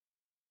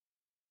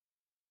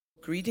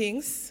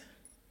Greetings,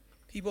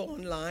 people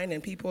online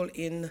and people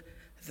in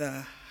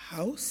the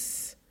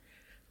house.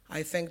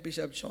 I thank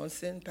Bishop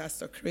Johnson,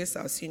 Pastor Chris,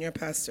 our senior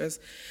pastors,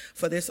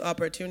 for this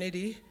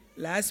opportunity.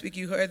 Last week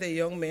you heard the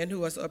young man who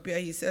was up here.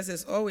 He says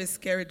it's always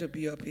scary to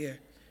be up here.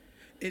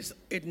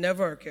 It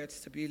never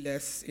gets to be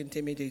less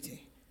intimidating.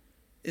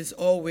 It's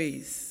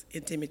always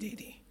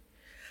intimidating.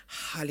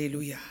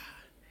 Hallelujah.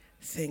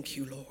 Thank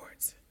you, Lord.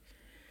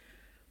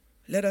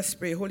 Let us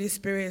pray. Holy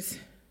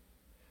Spirit,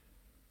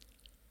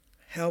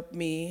 help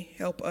me,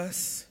 help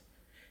us.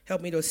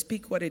 Help me to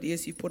speak what it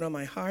is you put on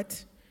my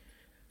heart,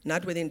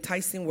 not with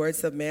enticing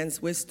words of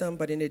man's wisdom,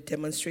 but in a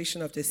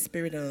demonstration of the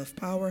Spirit and of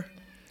power.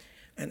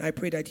 And I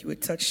pray that you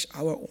would touch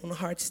our own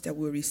hearts, that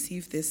we'll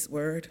receive this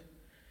word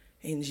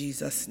in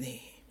Jesus'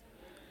 name.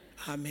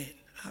 Amen,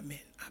 amen,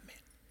 amen.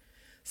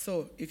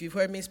 So if you've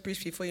heard me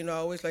preach before, you know I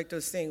always like to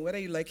sing. Whether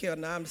you like it or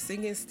not, I'm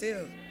singing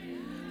still.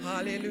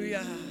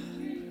 Hallelujah.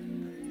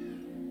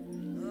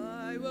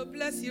 I will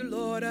bless you,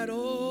 Lord, at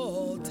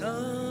all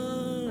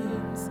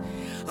times.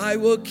 I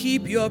will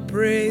keep your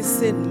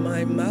praise in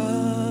my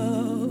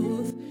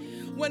mouth.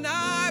 When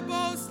I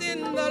boast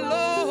in the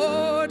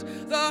Lord,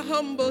 the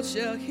humble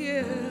shall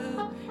hear,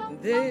 and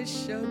they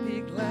shall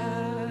be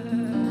glad.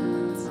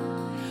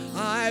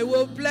 I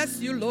will bless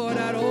you, Lord,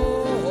 at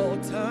all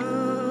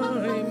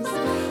times.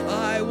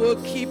 I will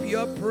keep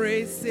your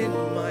praise in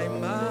my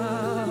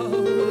mouth.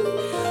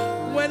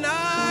 When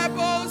I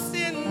boast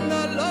in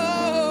the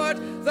Lord,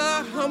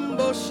 the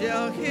humble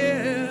shall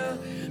hear,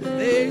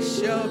 they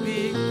shall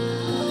be.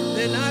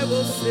 Then I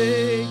will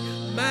say,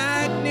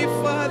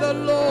 magnify the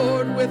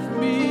Lord with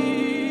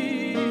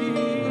me.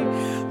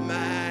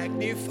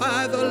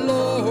 Magnify the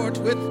Lord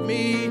with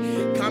me.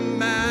 Come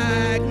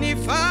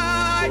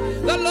magnify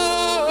the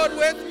Lord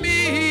with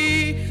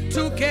me.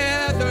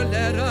 Together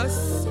let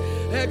us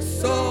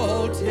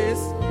exalt his.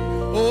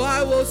 Oh,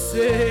 I will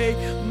say,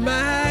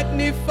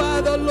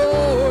 magnify the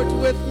Lord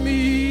with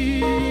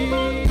me.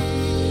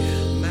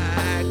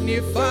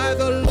 Magnify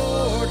the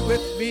Lord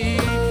with me.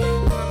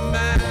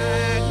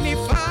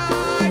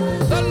 Magnify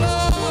the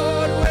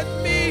Lord with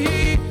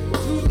me.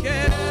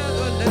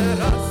 Together let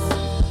us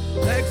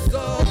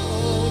exalt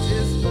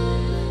his.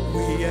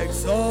 We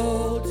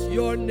exalt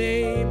your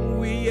name.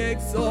 We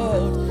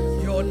exalt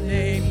your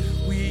name.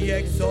 We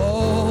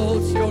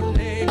exalt your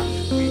name.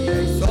 We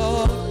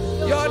exalt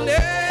your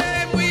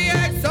name. We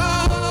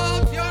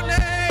exalt your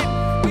name.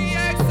 We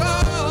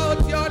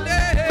exalt your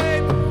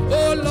name.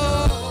 Oh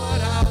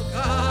Lord our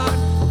God,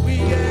 we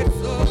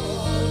exalt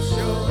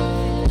your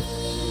name.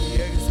 We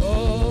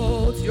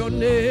exalt your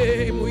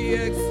name. We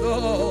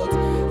exalt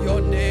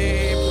your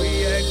name.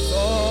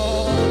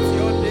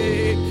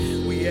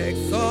 We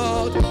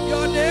exalt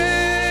your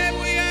name.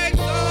 We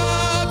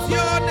exalt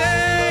your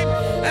name.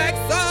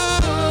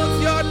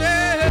 Exalt your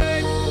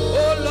name.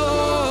 Oh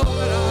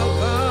Lord our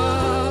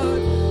God,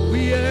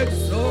 we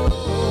exalt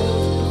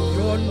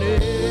your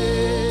name.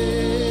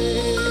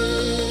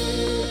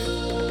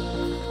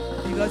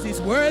 Because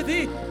he's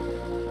worthy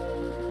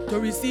to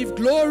receive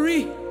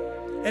glory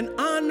and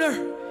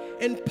honor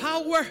and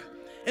power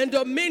and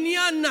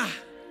dominion.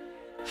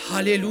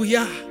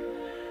 Hallelujah.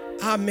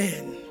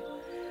 Amen.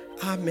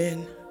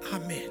 Amen.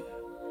 Amen.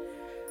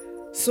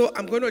 So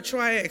I'm going to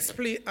try and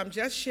explain. I'm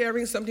just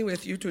sharing something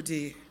with you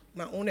today,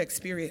 my own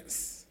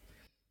experience.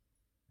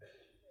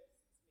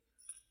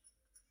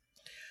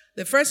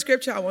 The first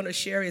scripture I want to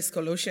share is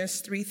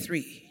Colossians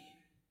 3:3.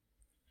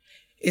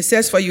 It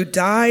says, for you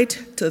died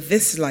to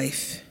this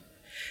life,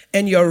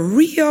 and your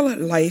real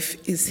life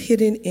is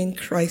hidden in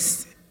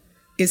Christ,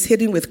 is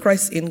hidden with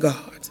Christ in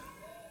God.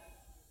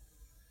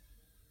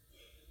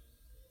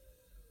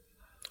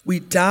 We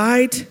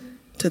died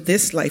to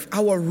this life,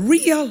 our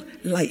real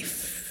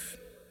life.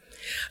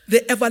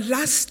 The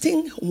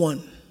everlasting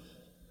one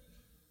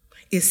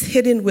is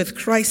hidden with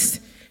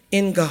Christ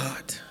in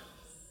God.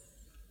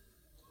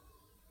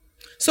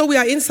 So we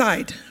are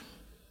inside.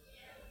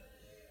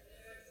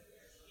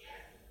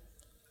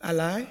 A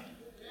lie?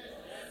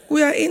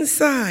 We are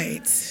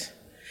inside.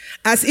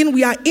 As in,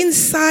 we are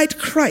inside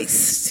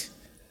Christ.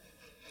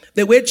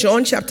 The way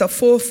John chapter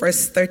 4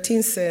 verse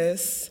 13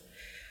 says,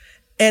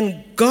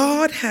 and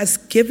God has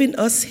given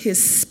us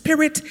his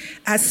Spirit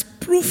as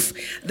proof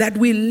that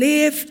we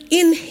live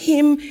in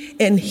him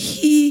and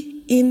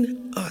he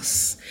in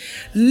us.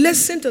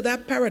 Listen to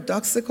that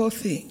paradoxical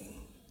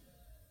thing.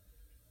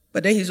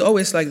 But then he's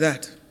always like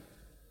that.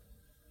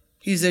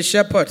 He's a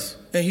shepherd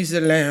and he's a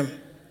lamb.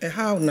 And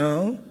how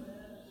now?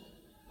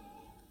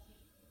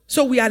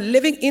 So we are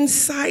living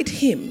inside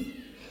him.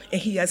 And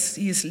he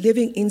is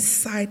living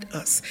inside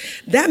us.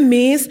 That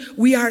means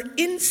we are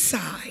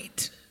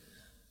inside.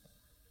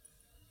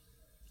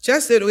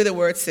 Just the way the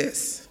word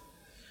says.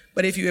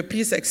 But if you would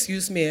please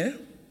excuse me,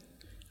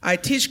 I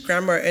teach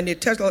grammar and they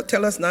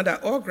tell us now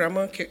that all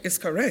grammar is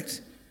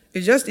correct.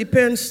 It just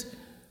depends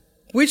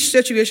which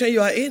situation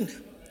you are in.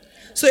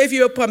 So if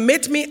you will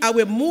permit me, I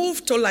will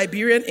move to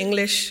Liberian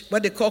English,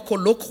 what they call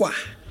colloqua,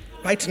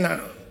 right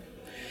now.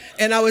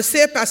 And I will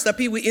say, Pastor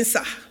P, we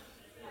inside.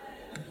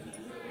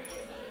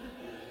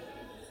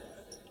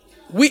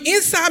 We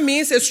inside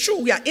means it's true.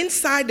 We are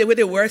inside the way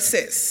the word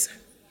says.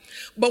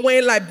 But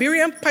when a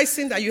Liberian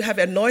person that you have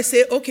a noise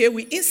say, okay,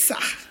 we inside.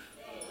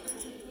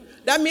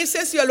 That means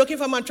since you are looking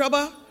for my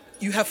trouble,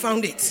 you have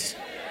found it.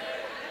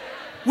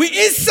 We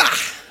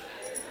inside.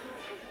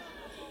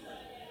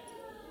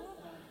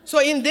 So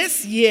in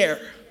this year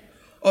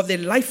of the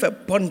life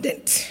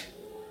abundant,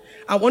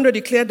 I want to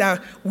declare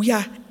that we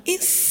are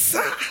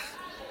inside.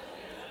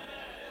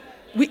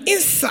 We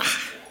inside.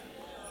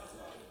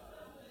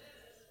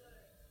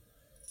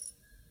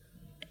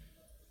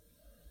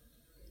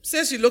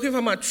 Since you're looking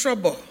for my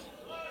trouble,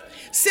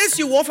 since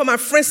you want for my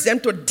friends them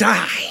to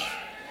die,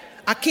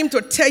 I came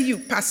to tell you,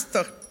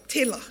 Pastor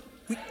Taylor,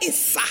 we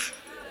inside.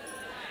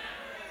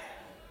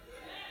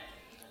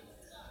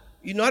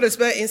 You know how to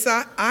spell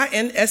inside?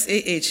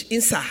 I-N-S-A-H,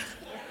 inside.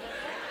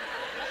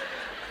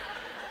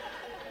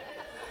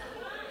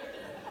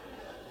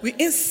 We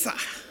inside.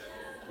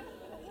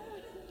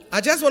 I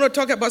just want to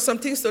talk about some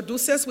things to do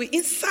since we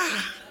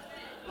inside.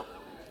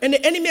 And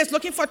the enemy is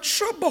looking for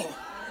trouble.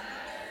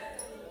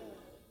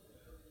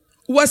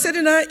 Was it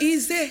not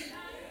easy?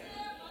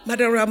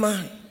 Madam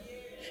Rahman,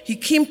 he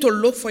came to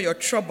look for your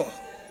trouble.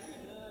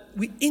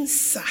 We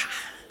inside.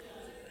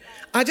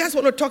 I just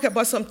want to talk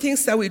about some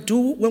things that we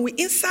do when we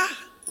inside.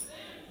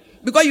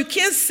 Because you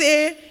can't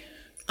say,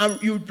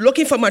 you're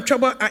looking for my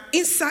trouble, I'm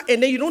inside,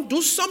 and then you don't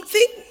do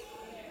something.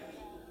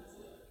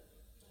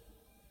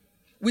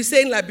 We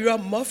say in Liberia,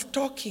 mouth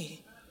talking.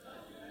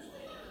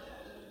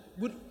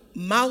 With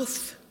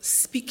mouth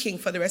speaking.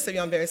 For the rest of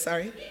you, I'm very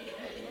sorry.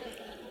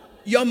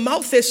 Your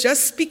mouth is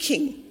just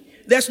speaking.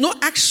 There's no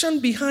action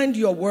behind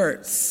your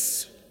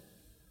words.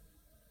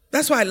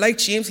 That's why I like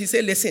James. He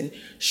said, listen,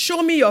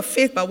 show me your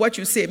faith by what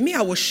you say. Me,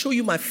 I will show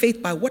you my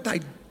faith by what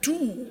I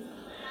do.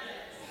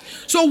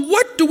 So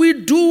what do we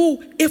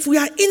do if we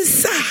are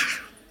inside?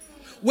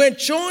 When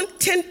John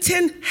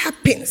 10:10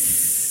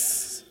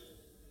 happens,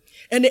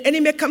 and the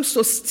enemy comes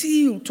to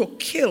steal, to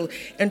kill,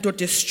 and to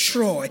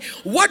destroy,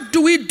 what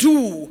do we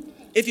do?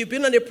 If you've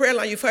been on the prayer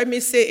line, you've heard me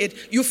say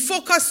it, you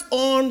focus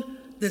on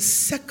the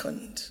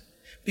second,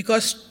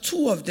 because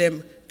two of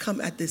them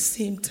come at the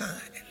same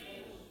time.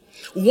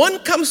 One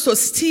comes to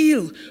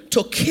steal,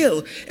 to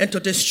kill, and to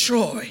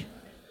destroy.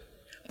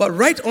 But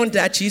right on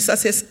that,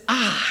 Jesus says,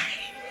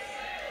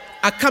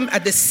 I come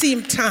at the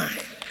same time.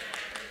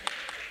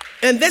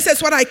 And this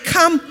is what I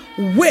come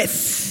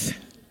with.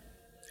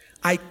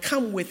 I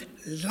come with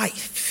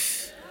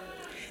life,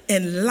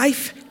 and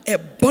life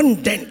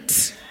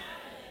abundant.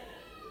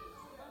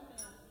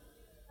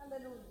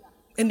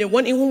 And the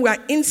one in whom we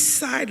are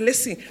inside,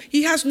 listen,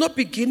 he has no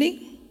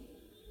beginning.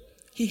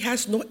 He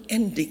has no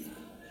ending.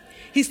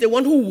 He's the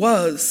one who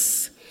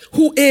was,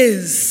 who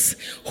is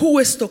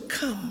to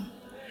come.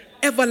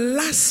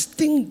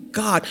 Everlasting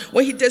God.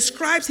 When he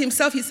describes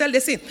himself, he said,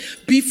 listen,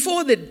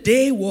 before the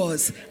day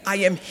was, I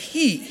am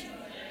he.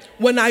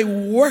 When I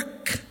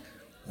work,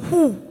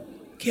 who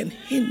can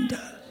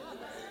hinder?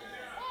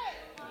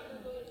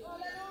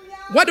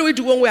 What do we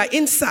do when we are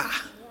inside?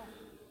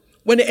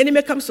 When the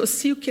enemy comes to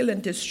steal, kill,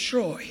 and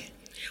destroy,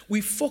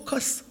 we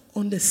focus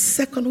on the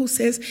second who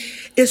says,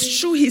 it's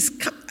true,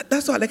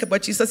 that's what I like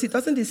about Jesus. He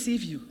doesn't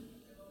deceive you.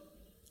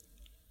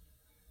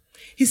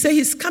 He said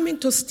he's coming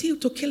to steal,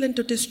 to kill, and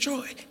to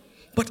destroy.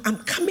 But I'm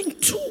coming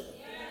too.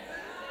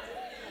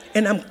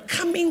 And I'm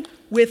coming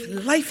with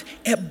life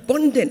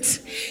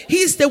abundant.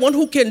 He's the one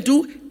who can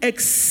do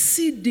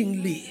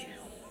exceedingly,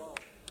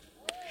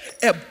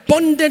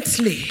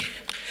 abundantly,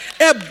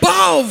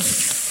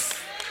 above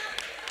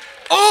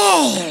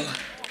all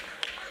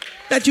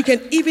that you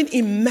can even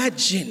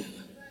imagine.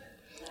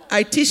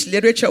 I teach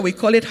literature, we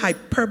call it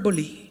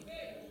hyperbole.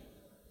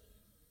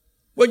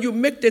 When you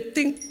make the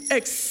thing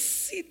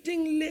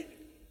exceedingly,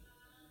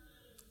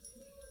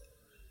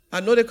 I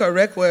know the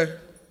correct word,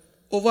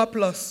 over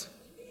plus.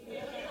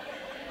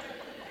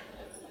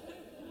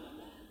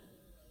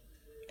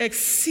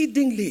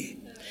 Exceedingly,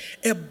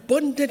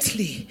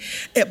 abundantly,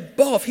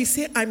 above. He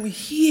said, I'm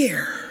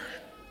here.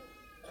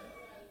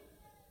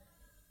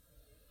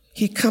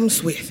 He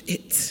comes with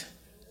it.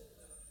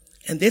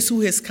 And this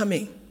who is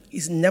coming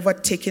is never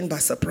taken by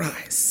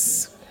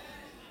surprise.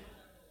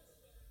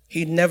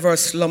 He never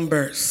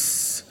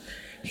slumbers.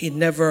 He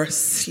never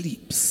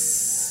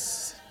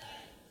sleeps.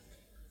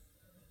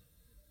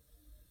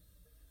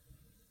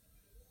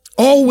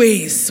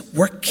 Always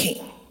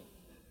working.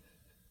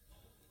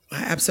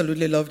 I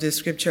absolutely love this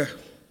scripture.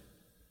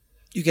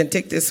 You can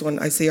take this one,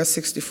 Isaiah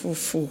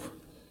 64:4.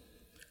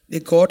 The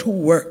God who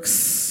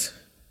works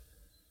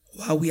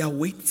while we are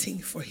waiting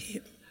for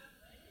him.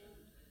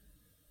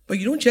 But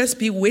you don't just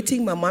be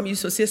waiting, my mom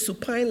used to say,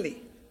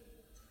 supinely.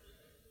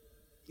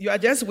 You are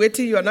just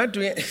waiting, you are not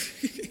doing it.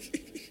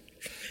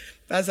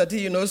 Pastor T,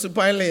 you know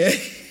supinely.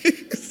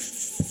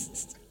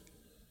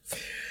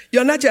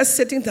 You're not just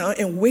sitting down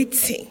and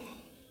waiting.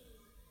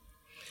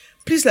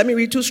 Please let me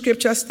read two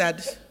scriptures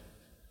that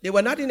they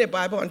were not in the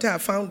Bible until I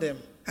found them.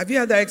 Have you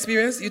had that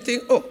experience? You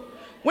think, oh,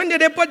 when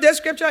did they put that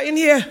scripture in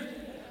here?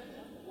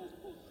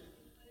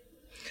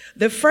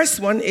 The first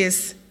one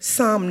is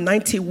Psalm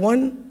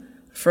 91,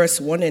 verse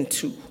 1 and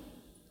 2.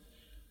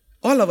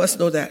 All of us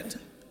know that.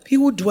 He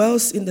who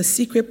dwells in the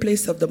secret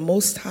place of the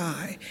Most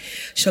High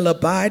shall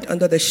abide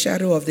under the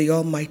shadow of the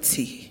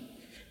Almighty.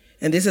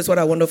 And this is what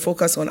I want to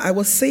focus on. I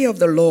will say of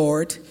the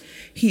Lord,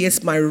 He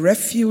is my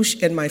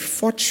refuge and my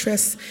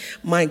fortress,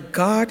 my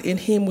God, in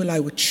Him will I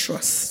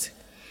trust.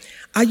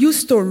 I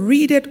used to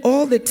read it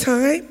all the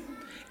time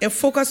and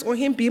focus on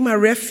Him being my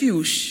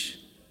refuge.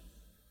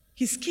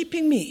 He's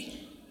keeping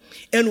me.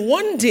 And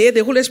one day,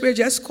 the Holy Spirit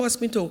just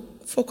caused me to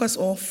focus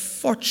on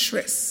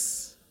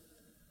fortress.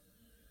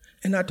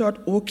 And I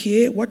thought,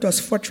 okay, what does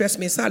fortress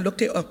mean? So I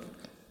looked it up.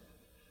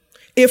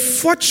 A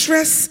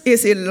fortress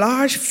is a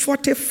large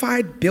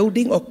fortified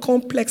building or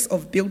complex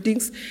of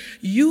buildings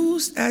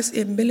used as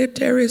a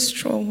military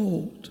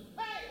stronghold.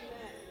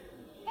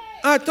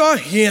 I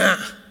thought, yeah.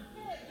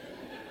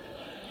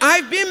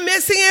 I've been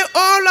missing it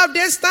all of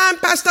this time,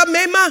 Pastor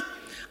Mema.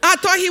 I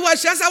thought he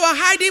was just our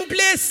hiding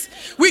place.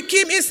 We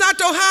keep inside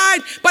to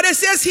hide. But it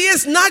says he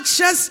is not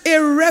just a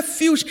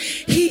refuge.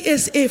 He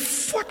is a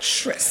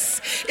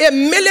fortress, a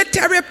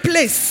military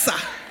place.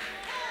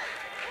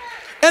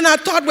 And I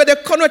thought with the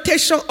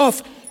connotation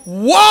of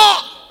war.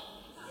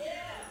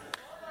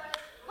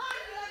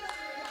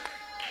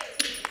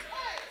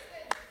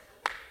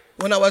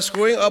 When I was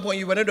growing up, when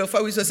you went to the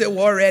fight, we used to say,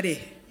 war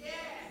ready.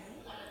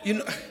 You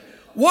know,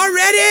 war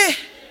ready.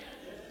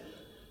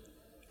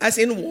 As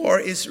in war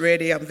is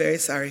ready, I'm very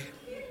sorry.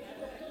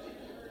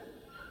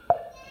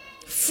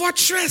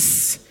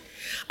 Fortress.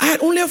 I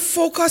had only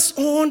focused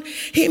on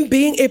him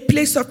being a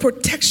place of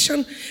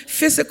protection,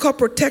 physical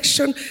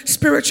protection,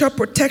 spiritual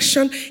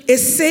protection, a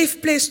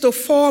safe place to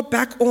fall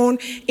back on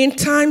in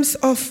times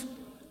of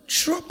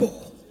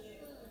trouble.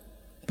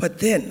 But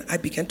then I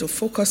began to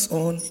focus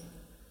on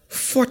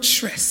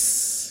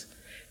fortress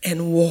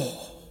and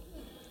war.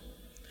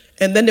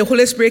 And then the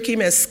Holy Spirit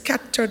came and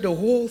scattered the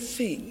whole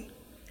thing.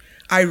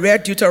 I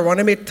read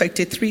Deuteronomy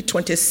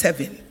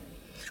 33:27.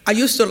 I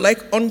used to like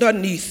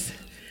underneath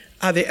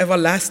are the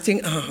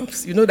everlasting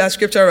arms. You know that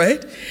scripture,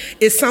 right?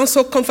 It sounds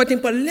so comforting,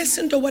 but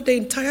listen to what the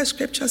entire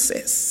scripture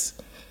says.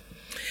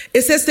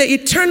 It says the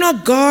eternal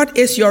God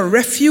is your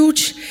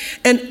refuge,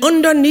 and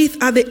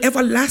underneath are the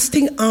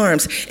everlasting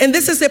arms. And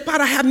this is the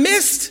part I have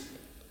missed.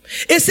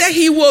 It said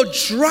he will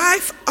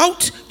drive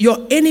out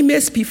your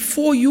enemies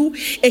before you,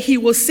 and he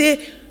will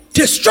say,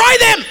 destroy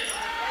them.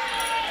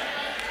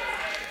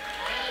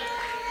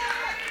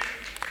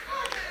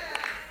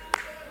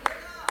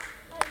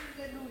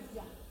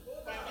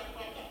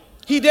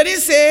 He didn't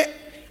say,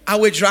 I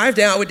will drive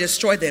them, I will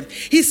destroy them.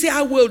 He said,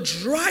 I will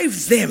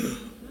drive them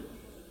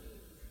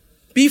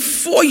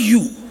before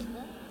you,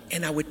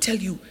 and I will tell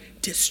you,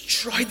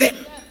 destroy them.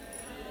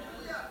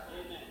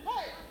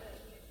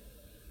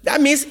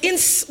 That means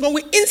when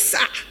we're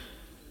inside,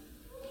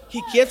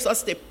 he gives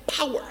us the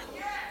power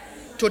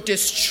to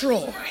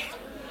destroy.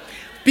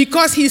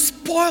 Because he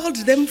spoiled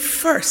them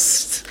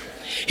first.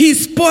 He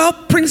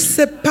spoiled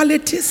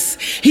principalities.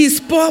 He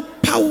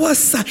spoiled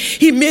powers.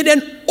 He made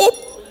an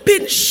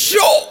open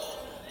show.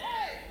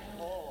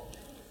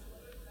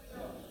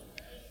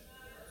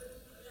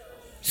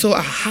 So,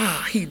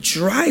 he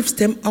drives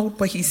them out,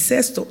 but he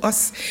says to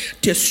us,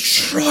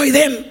 destroy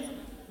them.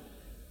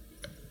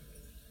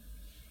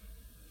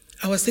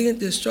 I was thinking,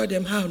 destroy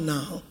them, how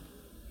now?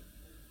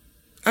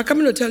 I'm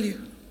coming to tell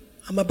you.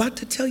 I'm about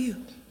to tell you.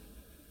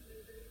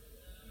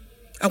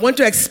 I want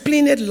to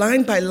explain it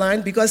line by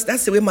line because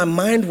that's the way my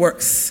mind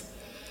works.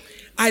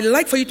 I'd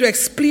like for you to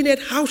explain it.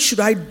 How should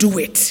I do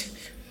it?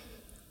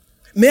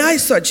 May I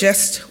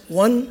suggest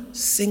one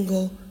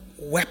single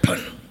weapon?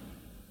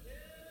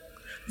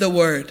 The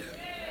word.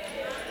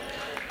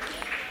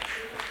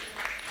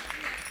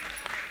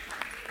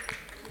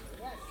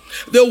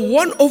 The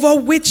one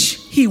over which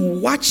he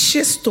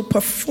watches to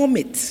perform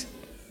it.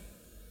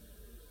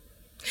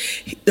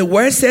 The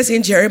word says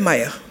in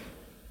Jeremiah,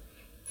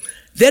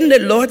 then the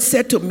Lord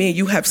said to me,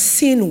 you have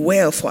seen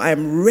well, for I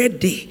am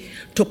ready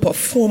to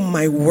perform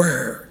my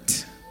word.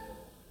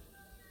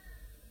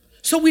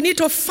 So we need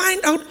to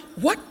find out,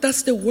 what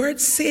does the word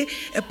say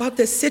about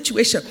the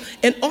situation?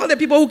 And all the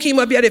people who came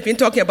up here, they've been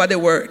talking about the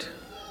word.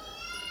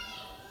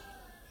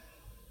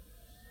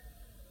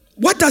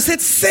 What does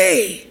it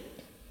say?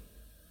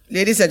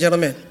 Ladies and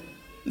gentlemen,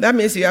 that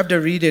means you have to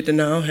read it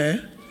now,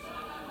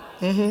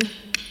 huh?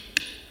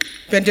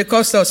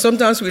 Pentecostal,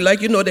 sometimes we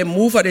like, the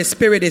move of the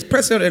Spirit, the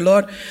presence of the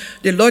Lord.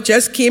 The Lord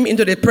just came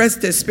into the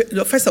presence.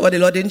 First of all, the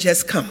Lord didn't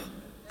just come.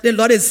 The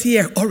Lord is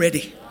here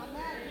already.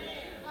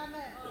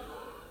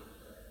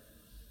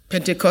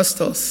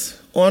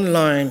 Pentecostals,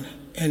 online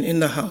and in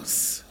the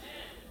house.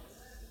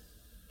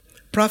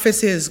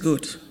 Prophecy is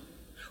good.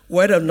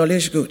 Word of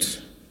knowledge, good.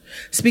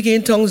 Speaking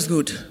in tongues,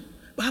 good.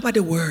 But how about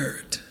the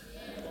word?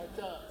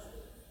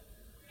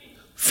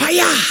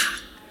 Fire.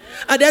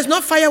 There's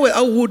no fire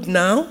without wood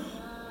now.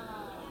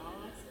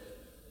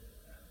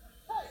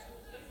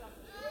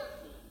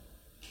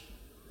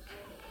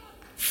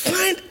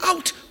 Find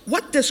out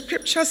what the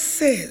scripture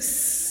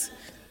says.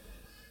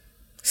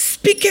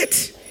 Speak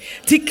it.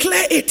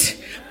 Declare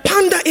it.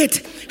 Ponder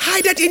it.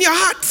 Hide it in your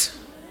heart.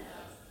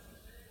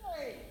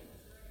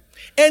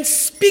 And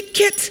speak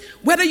it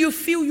whether you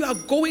feel you are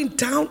going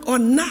down or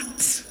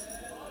not.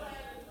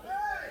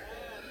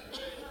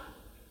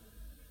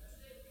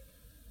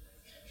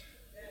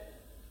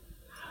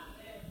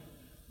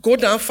 Go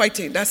down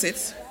fighting, that's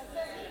it.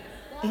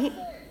 Mm-hmm.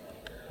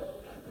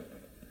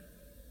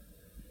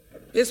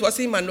 This was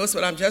in my notes,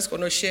 but I'm just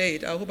going to share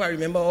it. I hope I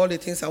remember all the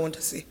things I want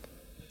to say.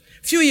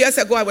 A few years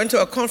ago, I went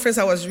to a conference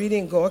I was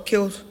reading. God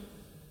killed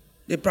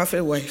the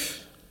prophet's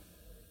wife.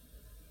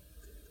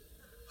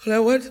 I'm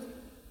like, what?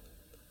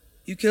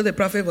 You killed the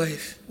prophet's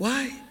wife.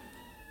 Why?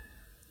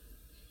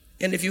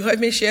 And if you heard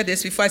me share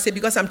this before, I say,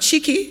 because I'm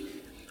cheeky.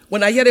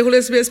 When I hear the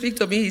Holy Spirit speak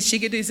to me, he's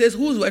cheeky. He says,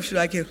 whose wife should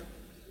I kill?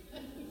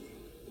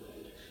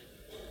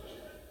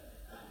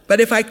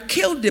 But if I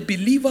kill the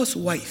believer's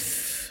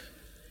wife,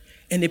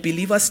 and the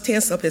believer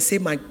stands up and say,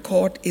 my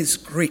God is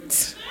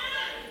great.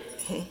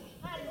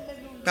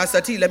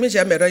 Pastor T, let me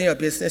just run your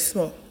business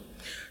small.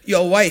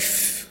 Your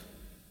wife,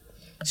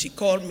 she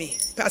called me.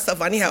 Pastor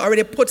Vanny had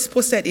already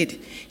posted it.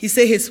 He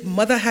said his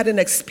mother had an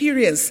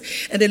experience,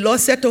 and the Lord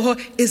said to her,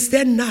 is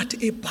there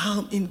not a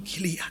balm in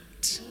Gilead?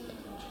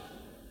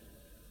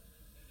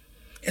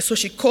 And so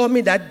she called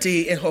me that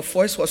day, and her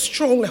voice was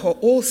strong like her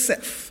old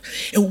self.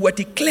 And we were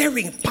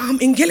declaring balm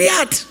in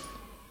Gilead.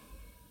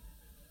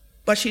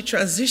 But she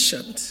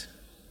transitioned.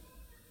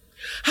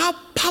 How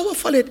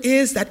powerful it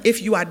is that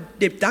if you are,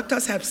 the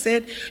doctors have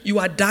said you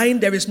are dying,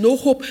 there is no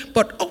hope,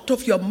 but out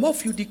of your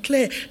mouth you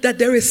declare that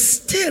there is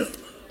still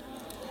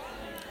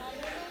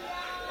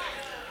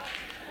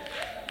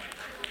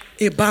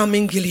a balm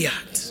in Gilead.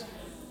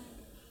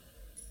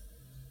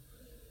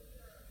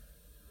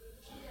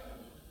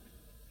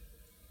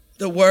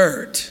 The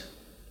word.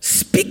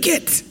 Speak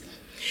it.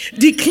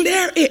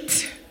 Declare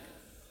it.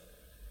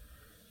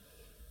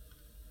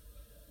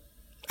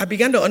 I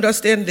began to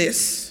understand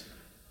this,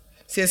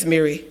 says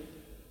Mary,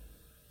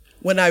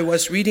 when I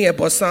was reading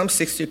about Psalm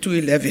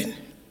 62:11.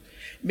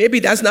 Maybe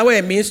that's not what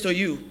it means to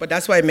you, but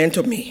that's what it meant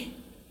to me.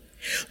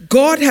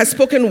 God has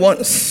spoken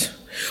once.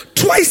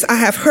 Twice I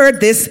have heard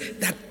this,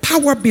 that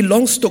power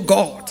belongs to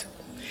God.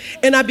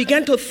 And I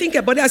began to think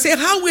about it. I said,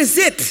 how is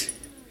it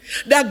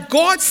that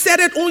God said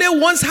it only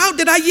once? How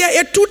did I hear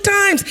it 2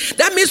 times?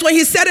 That means when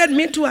he said it,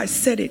 me too, I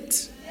said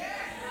it.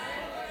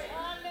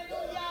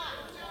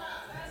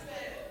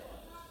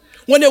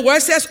 When the word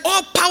says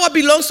all power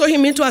belongs to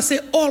him, me too, I say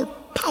all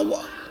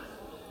power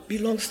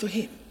belongs to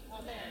him.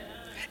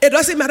 It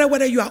doesn't matter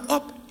whether you are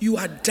up, you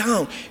are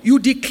down. You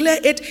declare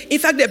it. In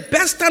fact, the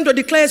best time to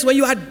declare is when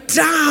you are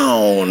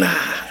down.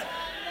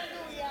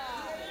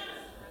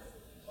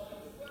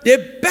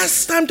 The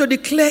best time to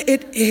declare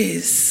it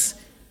is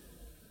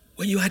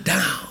when you are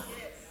down.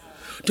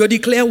 To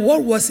declare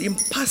what was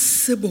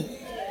impossible,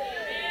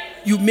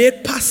 you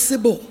made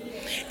possible.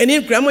 And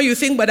in grammar, you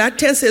think, but that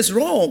tense is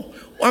wrong.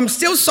 I'm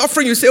still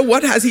suffering. You say,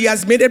 what has he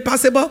has made it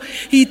possible?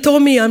 He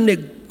told me I'm the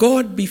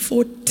God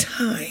before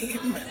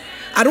time.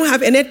 I don't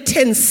have any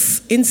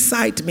tense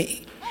inside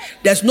me.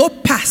 There's no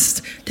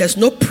past. There's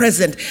no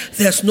present.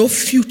 There's no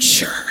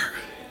future.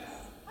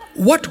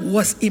 What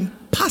was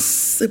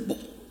impossible,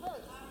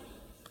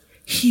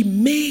 he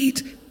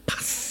made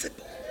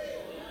possible.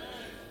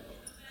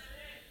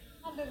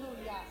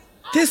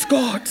 This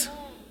God.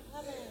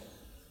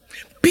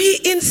 Be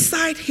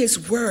inside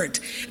his word.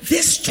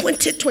 This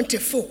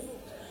 2024.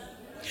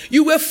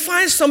 You will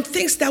find some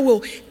things that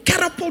will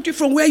catapult you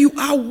from where you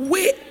are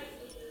way.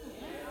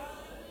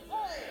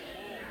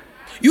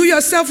 You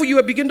yourself, you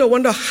will begin to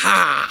wonder,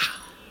 I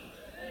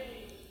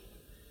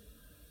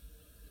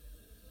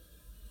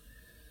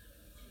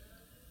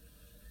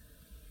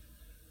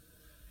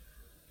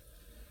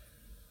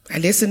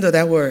listened to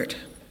that word.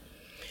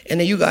 And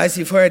then you guys,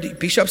 you've heard,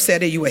 Bishop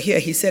said it, you were here.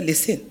 He said,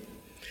 listen,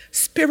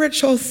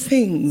 spiritual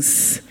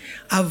things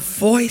are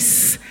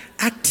voice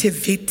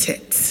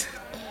activated.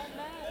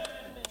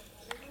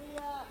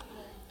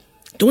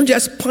 Don't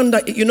just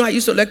ponder. You know, I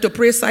used to like to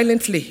pray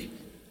silently.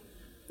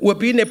 We'll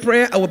be in a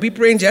prayer, I will be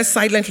praying just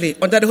silently.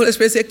 Under the Holy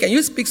Spirit said, can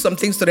you speak some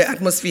things to the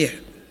atmosphere?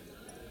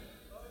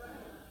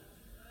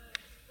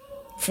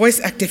 Voice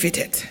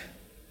activated.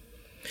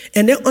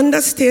 And then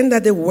understand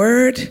that the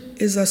word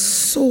is a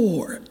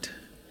sword.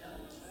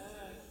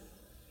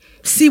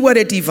 See what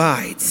it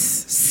divides.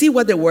 See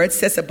what the word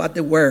says about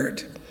the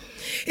word.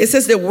 It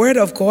says the word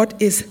of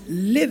God is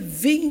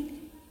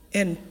living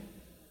and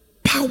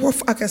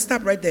powerful. I can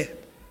stop right there.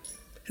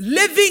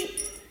 Living.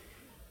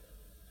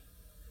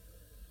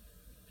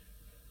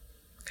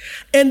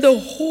 And the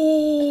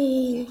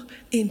whole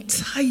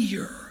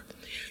entire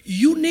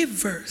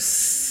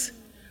universe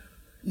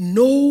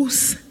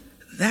knows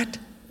that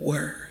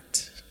word.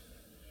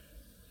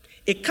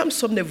 It comes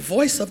from the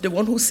voice of the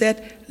one who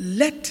said,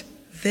 let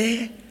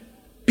there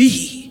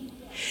be.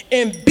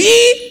 And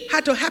be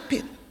had to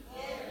happen.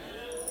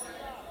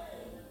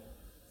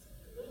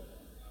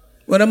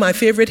 One of my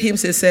favorite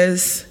hymns, it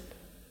says,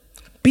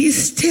 be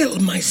still,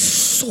 my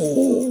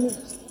soul.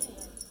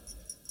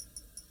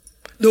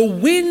 The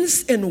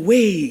winds and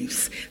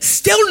waves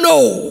still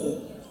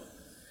know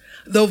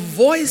the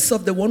voice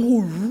of the one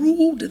who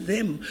ruled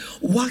them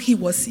while he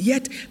was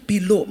yet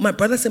below. My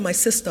brothers and my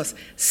sisters,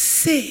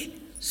 say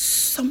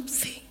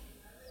something.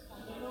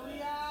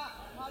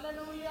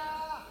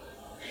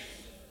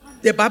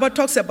 The Bible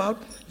talks about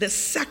the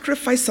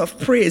sacrifice of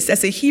praise.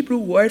 That's a Hebrew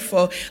word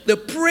for the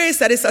praise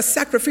that is a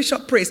sacrificial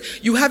praise.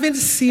 You haven't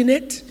seen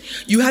it,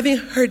 you haven't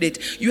heard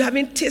it, you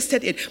haven't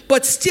tasted it,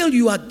 but still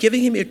you are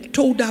giving him a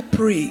total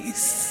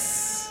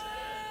praise.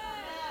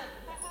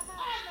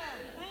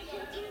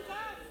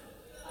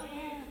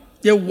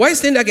 The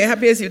worst thing that can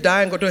happen is you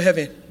die and go to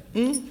heaven.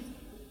 And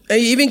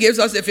he even gives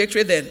us the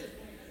victory then.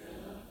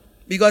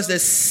 Because the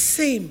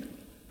same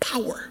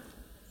power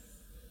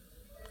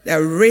that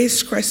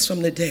raised Christ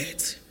from the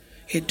dead,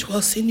 it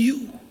dwells in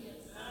you.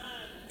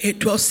 It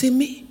dwells in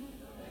me.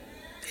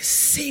 The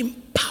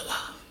same power.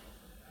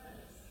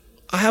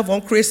 I have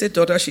one crazy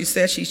daughter. She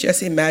said she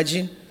just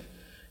imagined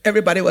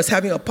everybody was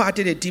having a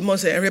party, the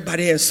demons and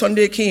everybody, and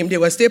Sunday came. They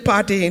were still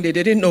partying. They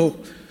didn't know.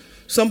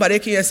 Somebody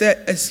came and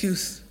said,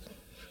 excuse,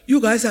 you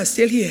guys are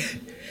still here.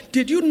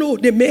 Did you know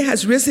the mayor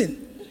has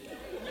risen?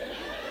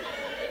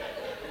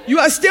 You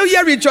are still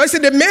here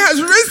rejoicing. The mayor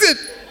has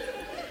risen.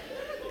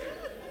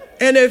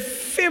 And a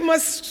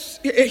famous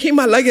hymn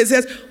I like it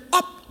says,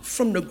 up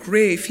from the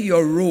grave he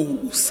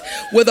arose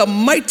with a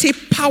mighty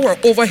power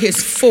over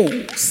his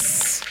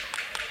foes.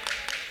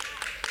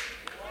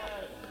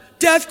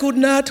 Death could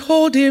not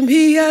hold him,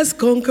 he has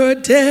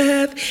conquered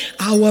death.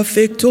 Our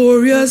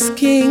victorious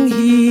King,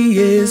 he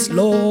is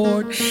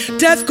Lord.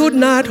 Death could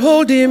not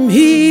hold him,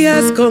 he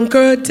has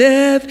conquered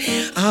death.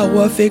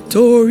 Our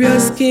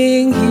victorious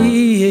King,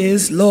 he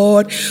is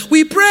Lord.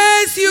 We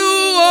praise you,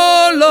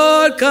 O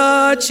Lord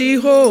God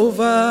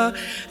Jehovah.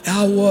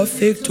 Our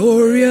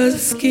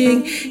victorious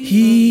King,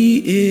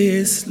 he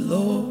is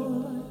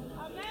Lord.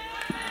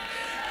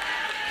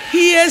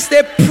 He is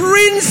the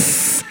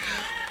Prince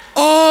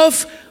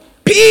of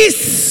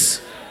Peace.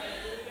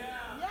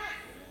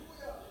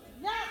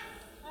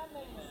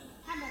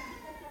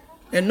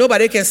 And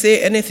nobody can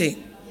say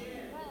anything.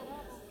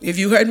 If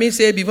you heard me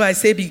say it before, I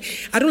say,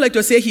 I don't like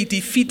to say he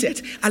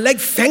defeated. I like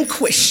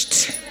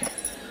vanquished.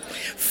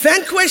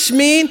 Vanquished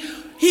means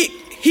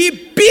he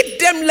beat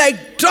them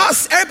like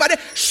dust. Everybody,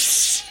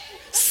 shh,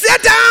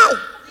 sit down.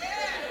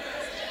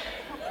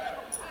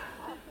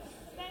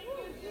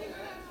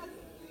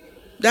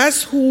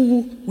 That's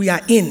who we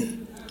are in.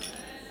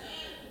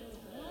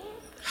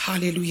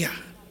 Hallelujah.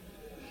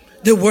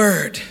 The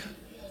word.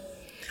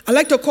 I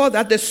like to call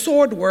that the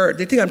sword word.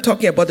 The thing I'm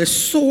talking about, the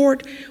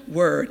sword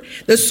word.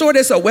 The sword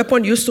is a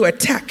weapon used to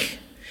attack.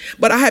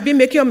 But I have been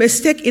making a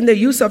mistake in the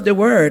use of the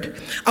word.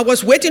 I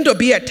was waiting to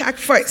be attacked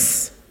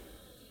first.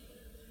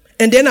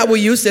 And then I will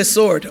use the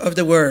sword of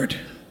the word.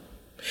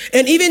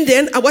 And even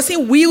then, I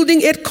wasn't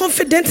wielding it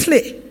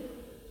confidently.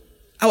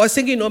 I was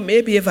thinking,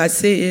 maybe if I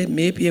say it,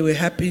 maybe it will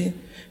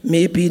happen.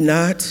 Maybe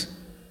not.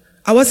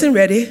 I wasn't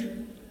ready.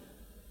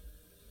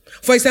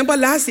 For example,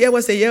 last year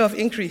was the year of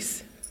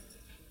increase.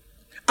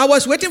 I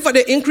was waiting for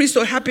the increase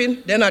to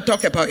happen, then I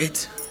talk about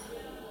it.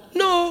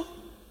 No.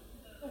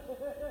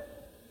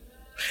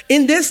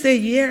 In this, the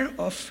year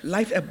of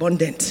life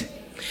abundant,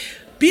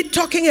 be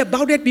talking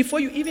about it before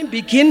you even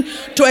begin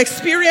to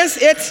experience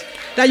it,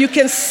 that you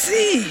can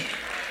see.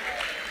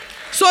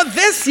 So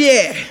this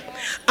year,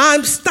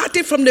 I'm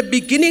starting from the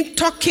beginning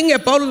talking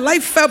about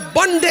life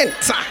abundant.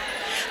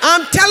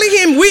 I'm telling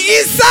him, we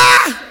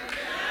Isa.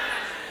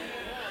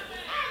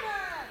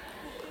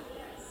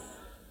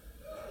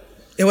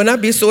 It will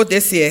not be so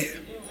this year.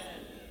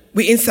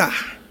 We inside.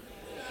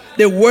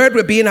 The word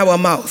will be in our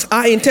mouth.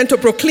 I intend to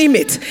proclaim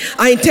it.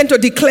 I intend to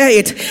declare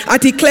it. I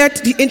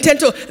intend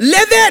to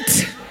live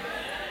it.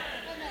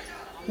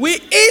 We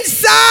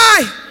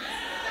inside.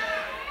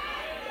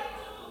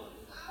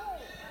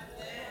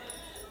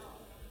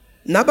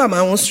 Not by my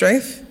own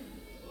strength,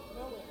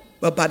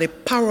 but by the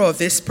power of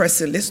this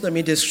person. Listen to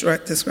me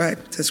describe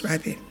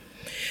it.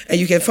 And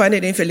you can find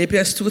it in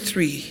Philippians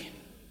 2:3.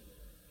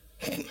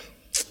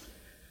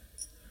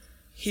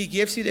 He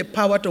gives you the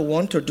power to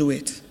want to do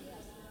it.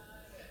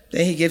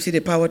 Then he gives you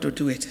the power to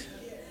do it.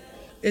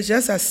 It's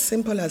just as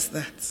simple as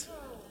that.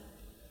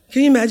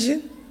 Can you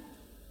imagine?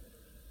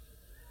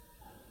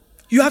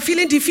 You are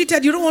feeling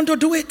defeated. You don't want to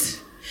do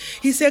it.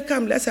 He said,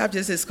 come, let's have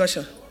this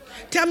discussion.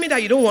 Tell me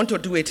that you don't want to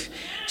do it.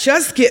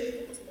 Just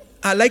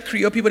I like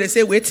Creole people, they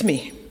say, wait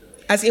me.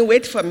 As in,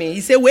 wait for me.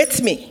 He said,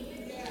 wait me.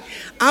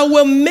 I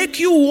will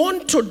make you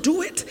want to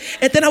do it.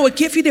 And then I will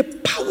give you the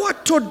power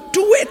to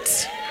do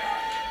it.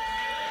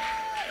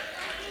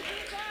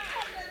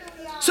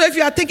 So if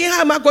you are thinking,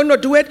 how am I going to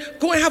do it?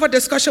 Go and have a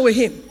discussion with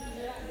him.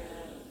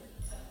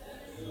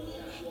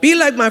 Be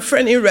like my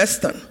friend in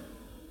Reston.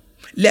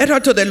 Led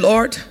her to the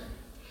Lord.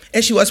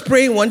 And she was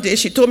praying one day.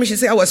 She told me, she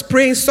said, I was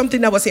praying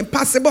something that was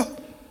impossible.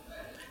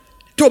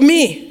 To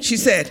me, she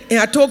said. And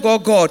I told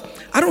God,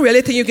 I don't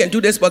really think you can do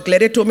this, but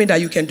Gledy told me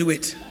that you can do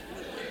it.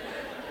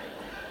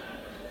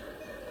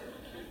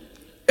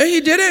 And he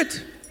did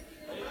it.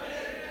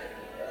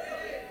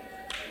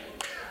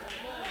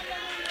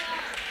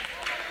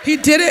 He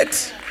did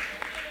it.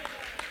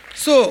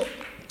 So,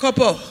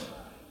 Couple,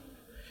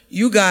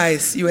 you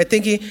guys, you were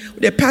thinking,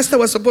 the pastor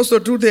was supposed to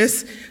do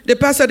this. The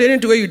pastor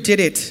didn't do it, you did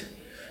it.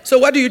 So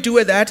what do you do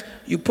with that?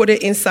 You put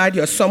it inside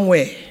your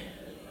somewhere.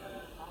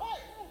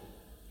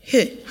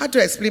 Hey, how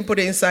to explain put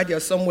it inside your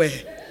somewhere?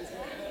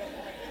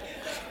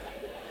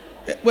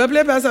 Well,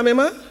 play Pastor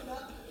Mema?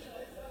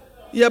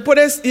 Yeah, put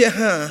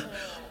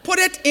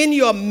it in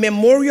your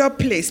memorial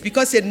place,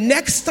 because the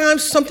next time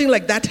something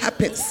like that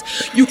happens,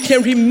 you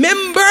can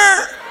remember.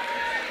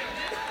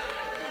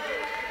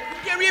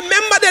 You can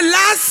remember the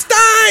last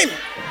time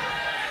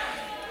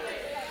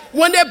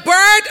when the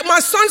bird, my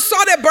son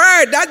saw the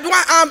bird. That's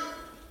why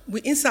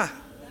we inside.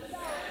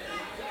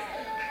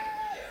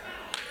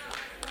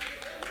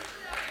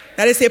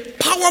 That is a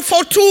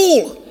powerful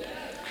tool.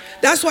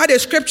 That's why the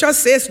scripture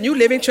says, New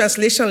Living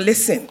Translation,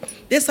 listen.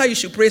 This is how you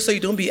should pray so you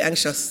don't be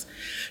anxious.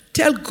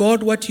 Tell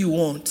God what you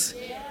want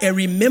and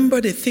remember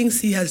the things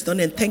he has done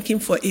and thank him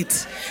for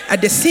it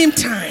at the same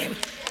time.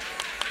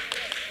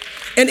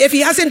 And if he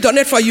hasn't done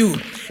it for you,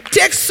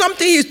 take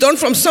something he's done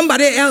from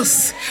somebody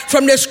else,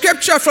 from the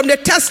scripture, from the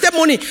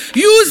testimony.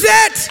 Use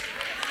it.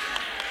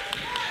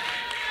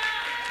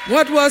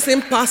 What was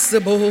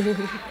impossible,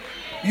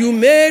 you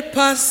made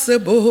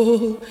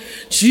possible.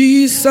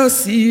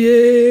 Jesus,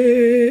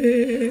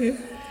 yeah.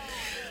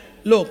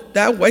 Look,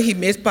 that what he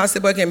made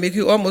possible can make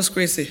you almost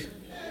crazy.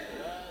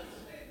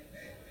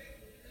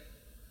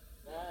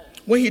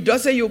 When he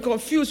does it, you're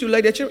confused. You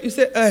like the children. You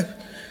say,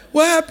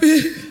 what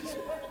happened?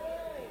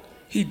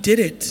 He did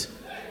it.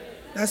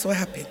 That's what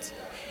happened.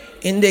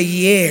 In the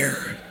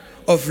year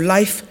of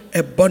life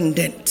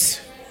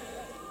abundant.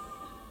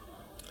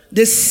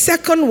 The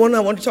second one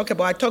I want to talk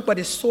about, I talked about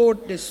the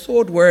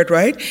sword word,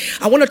 right?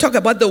 I want to talk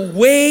about the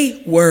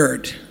way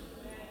word.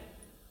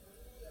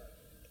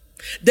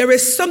 There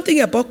is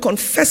something about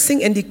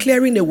confessing and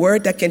declaring the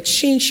word that can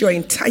change your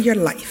entire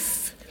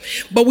life.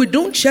 But we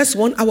don't just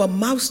want our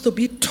mouths to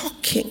be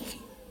talking.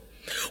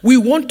 We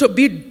want to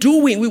be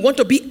doing. We want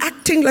to be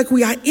acting like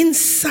we are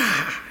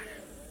inside.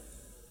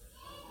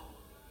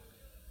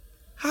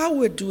 How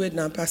we do it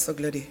now, Pastor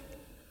Gledy?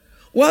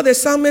 Well, the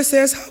psalmist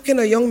says, how can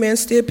a young man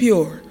stay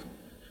pure?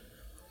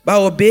 By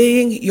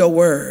obeying your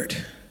word.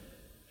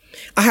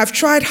 I have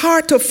tried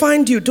hard to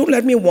find you. Don't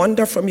let me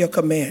wander from your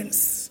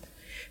commands.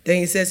 Then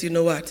he says, you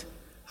know what?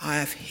 I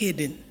have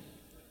hidden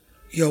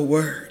your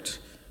word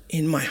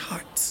in my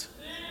heart.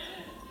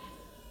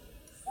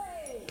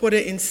 Put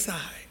it inside.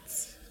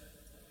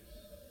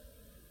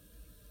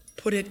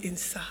 Put it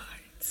inside.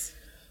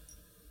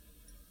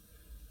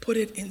 Put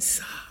it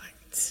inside.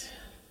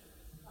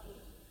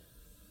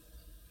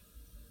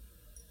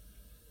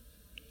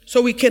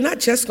 So we cannot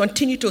just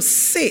continue to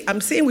say.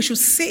 I'm saying we should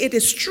say it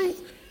is true.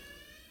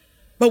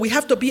 But we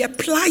have to be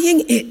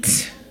applying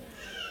it.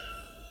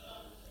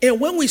 And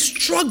when we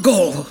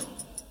struggle,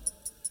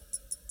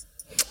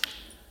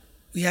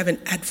 we have an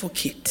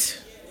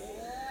advocate,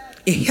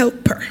 a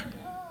helper,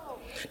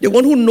 the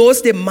one who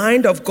knows the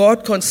mind of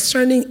God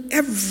concerning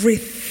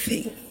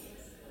everything.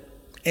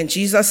 And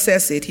Jesus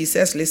says it. He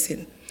says,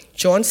 listen,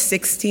 John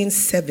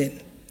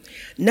 16:7.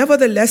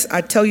 Nevertheless,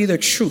 I tell you the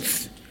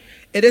truth.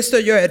 It is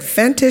to your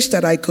advantage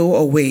that I go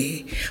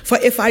away. For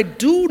if I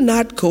do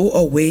not go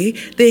away,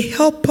 the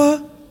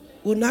helper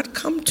will not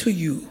come to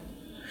you.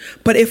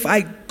 But if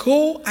I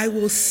go, I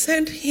will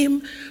send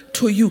him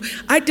to you.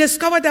 I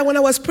discovered that when I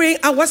was praying,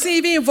 I wasn't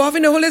even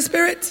involving the Holy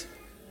Spirit.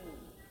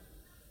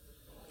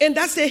 And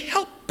that's the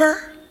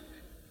helper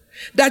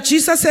that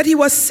Jesus said he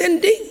was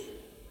sending.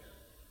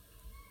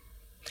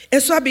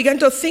 And so I began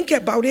to think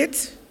about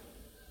it.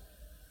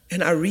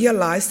 And I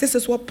realized this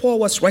is what Paul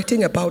was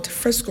writing about,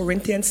 1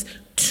 Corinthians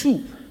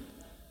 2.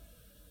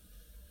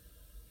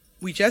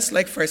 We just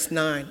like verse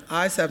 9.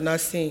 Eyes have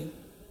not seen,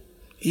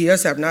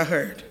 ears have not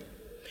heard.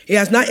 It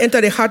has not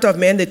entered the heart of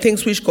man the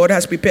things which God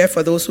has prepared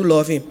for those who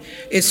love him.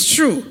 It's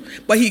true.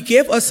 But he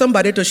gave us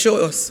somebody to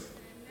show us.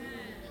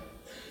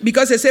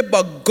 Because he said,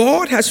 but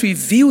God has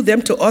revealed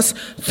them to us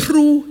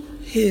through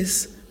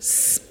his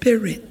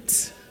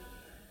Spirit.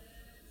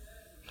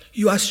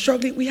 You are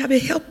struggling. We have a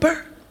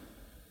helper.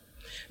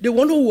 The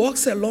one who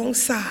walks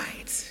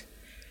alongside.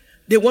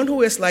 The one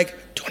who is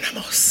like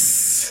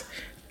dynamos,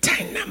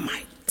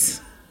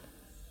 dynamite.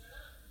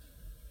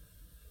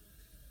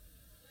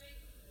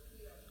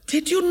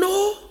 Did you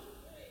know?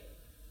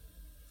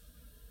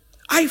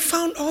 I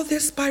found all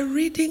this by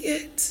reading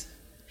it,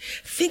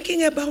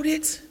 thinking about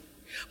it,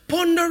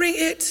 pondering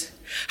it,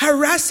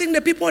 harassing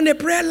the people on the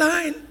prayer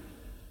line.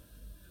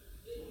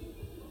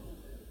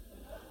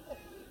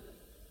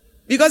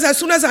 Because as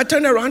soon as I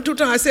turned around 2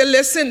 times, I said,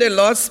 listen, the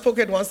Lord spoke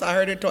it once, I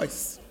heard it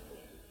twice.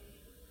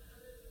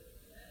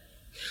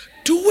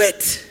 Do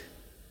it.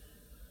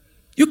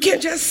 You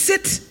can't just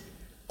sit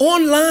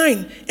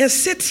online and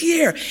sit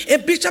here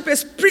and Bishop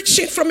is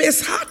preaching from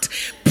his heart,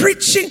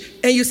 preaching,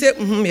 and you say,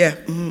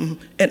 and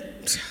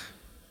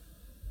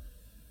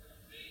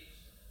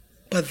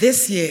but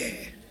this year,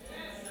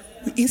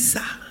 we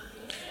inside.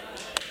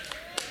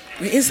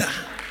 We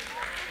inside.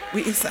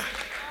 We inside.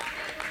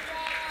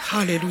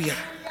 Hallelujah.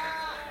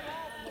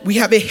 We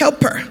have a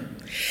helper.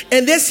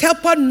 And this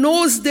helper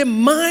knows the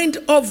mind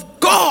of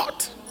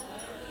God.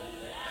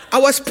 I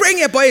was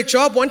praying about a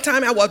job one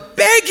time. I was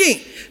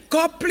begging.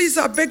 God, please,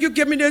 I beg you,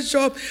 give me this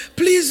job.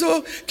 Please,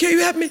 oh, can you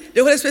help me?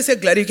 The Holy Spirit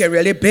said, Gledy, you can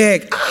really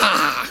beg.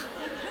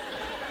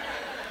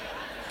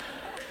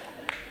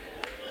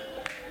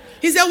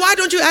 He said, why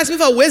don't you ask me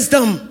for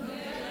wisdom?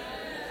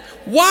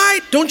 Why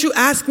don't you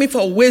ask me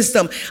for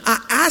wisdom?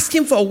 I asked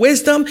him for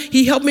wisdom.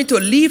 He helped me to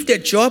leave the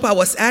job I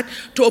was at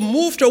to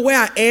move to where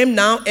I am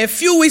now. A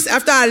few weeks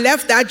after I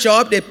left that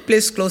job, the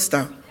place closed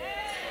down.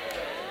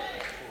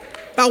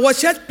 But I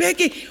was just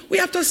begging. We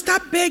have to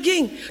stop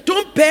begging.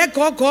 Don't beg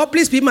God, God,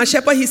 please be my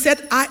shepherd. He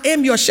said, I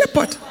am your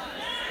shepherd.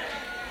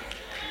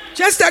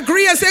 Just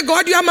agree and say,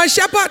 God, you are my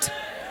shepherd.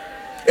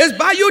 It's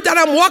by you that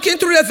I'm walking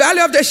through the valley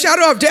of the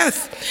shadow of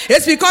death.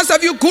 It's because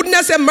of your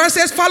goodness and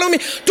mercy follow me.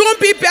 Don't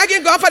be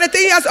begging God for the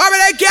thing he has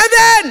already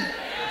given.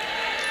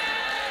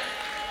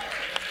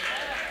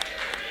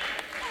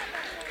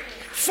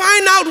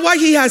 Find out what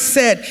he has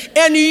said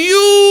and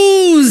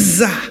use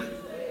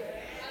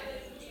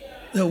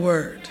the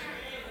word.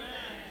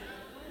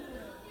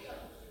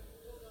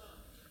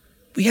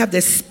 We have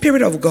the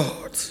Spirit of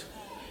God,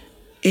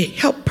 a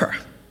helper,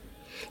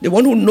 the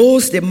one who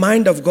knows the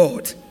mind of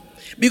God.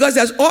 Because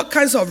there's all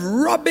kinds of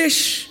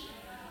rubbish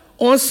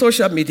on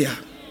social media.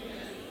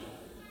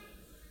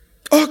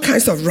 All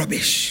kinds of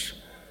rubbish.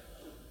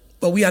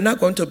 But we are not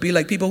going to be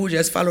like people who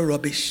just follow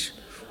rubbish.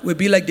 We'll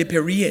be like the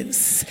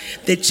Bereans.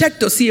 They checked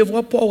to see if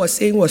what Paul was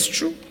saying was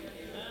true.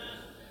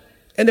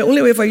 And the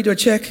only way for you to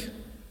check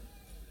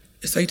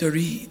is for you to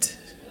read.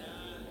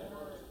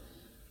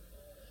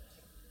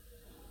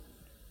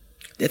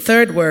 The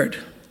third word.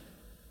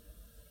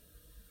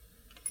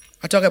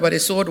 I talk about the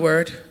sword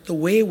word, the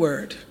way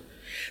word.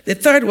 The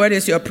third word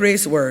is your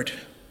praise word,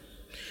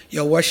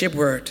 your worship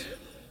word.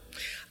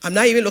 I'm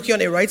not even looking on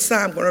the right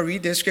side. I'm going to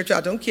read this scripture.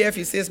 I don't care if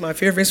he says my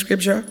favorite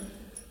scripture.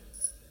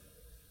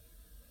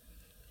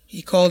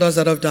 He called us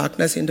out of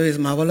darkness into his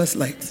marvelous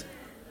light.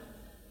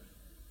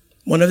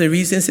 One of the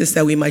reasons is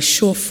that we might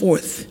show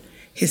forth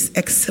his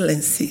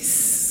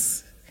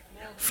excellencies.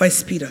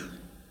 1 Peter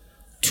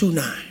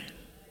 2:9.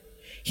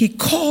 He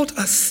called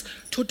us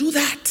to do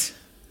that.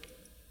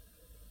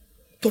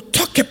 To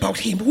talk about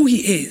him, who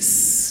he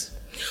is.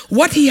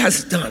 What he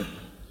has done,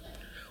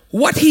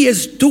 what he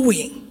is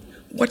doing,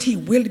 what he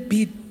will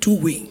be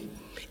doing.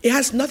 It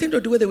has nothing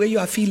to do with the way you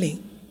are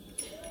feeling.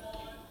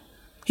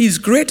 He's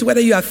great whether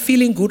you are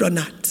feeling good or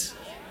not.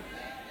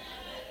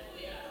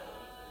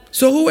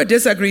 So who would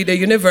disagree? The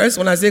universe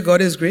when I say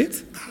God is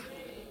great?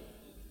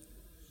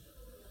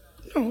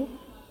 No.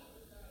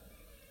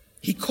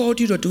 He called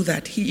you to do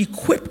that. He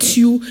equipped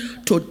you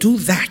to do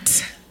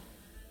that.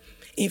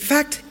 In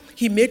fact,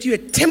 he made you a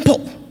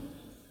temple.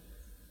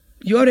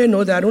 You already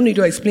know that. I don't need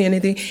to explain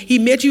anything. He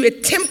made you a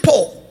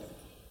temple.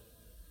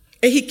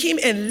 And he came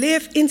and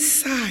lived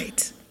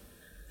inside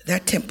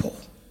that temple.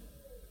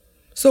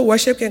 So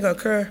worship can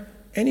occur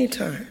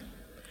anytime,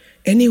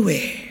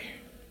 anywhere.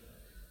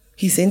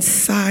 He's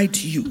inside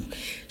you,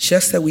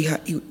 just that we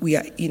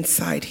are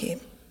inside him.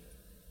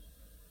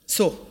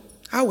 So,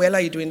 how well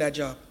are you doing that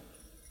job?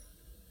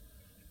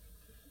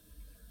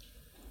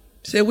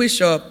 Say, which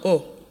job?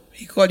 Oh,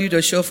 he called you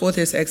to show forth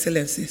his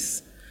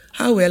excellencies.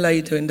 How well are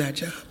you doing that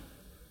job?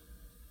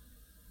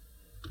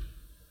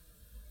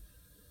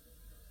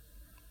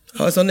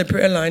 I was on the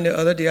prayer line the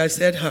other day. I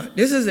said,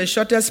 this is the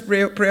shortest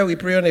prayer we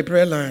pray on the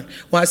prayer line.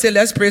 When I say,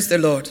 let's praise the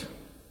Lord.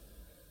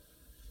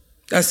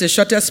 That's the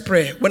shortest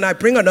prayer. When I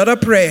bring another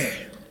prayer,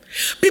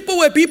 people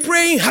will be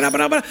praying.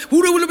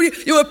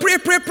 You will pray.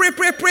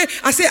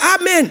 I say,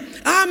 amen,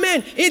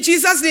 amen. In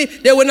Jesus' name,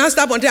 they will not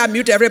stop until I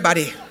mute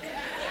everybody.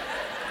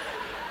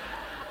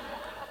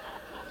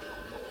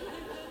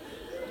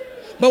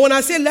 But when I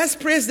say, let's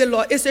praise the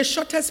Lord, it's the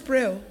shortest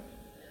prayer.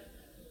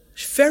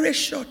 Very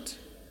short.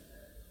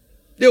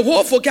 The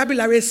whole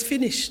vocabulary is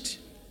finished.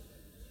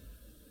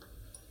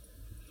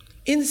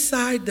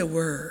 Inside the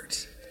word,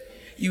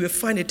 you will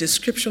find a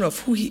description of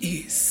who he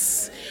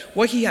is,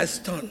 what he has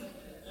done.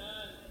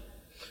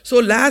 So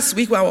last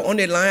week when I was on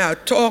the line,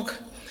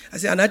 I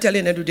said, I'm not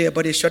telling you today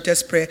about the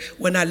shortest prayer.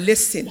 When I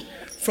listened,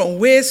 from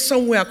where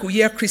somewhere I could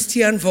hear a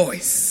Christian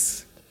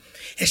voice.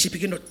 And she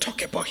began to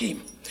talk about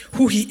him,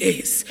 who he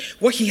is,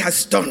 what he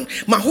has done.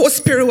 My whole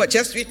spirit was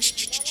just...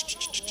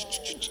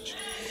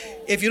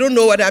 If you don't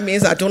know what that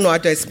means, I don't know how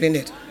to explain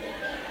it.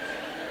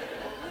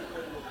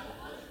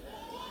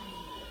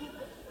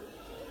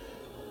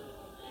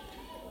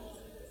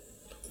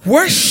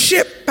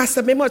 Worship,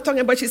 Pastor Memo was talking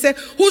about, she said,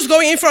 who's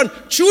going in front?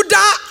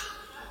 Judah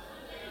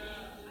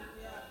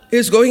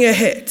is going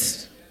ahead.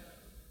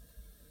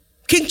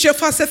 King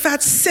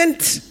Jehoshaphat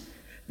sent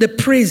the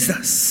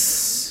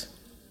praisers.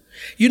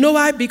 You know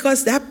why?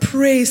 Because that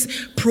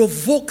praise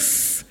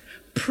provokes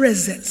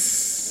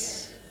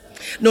presence.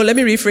 No, let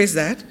me rephrase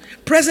that.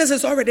 Presence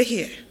is already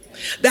here.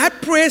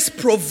 That praise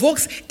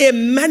provokes a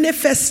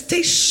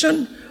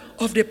manifestation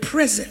of the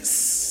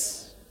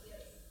presence.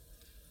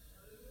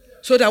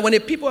 So that when the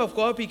people of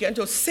God began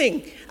to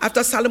sing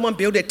after Solomon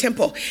built the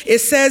temple, it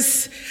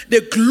says,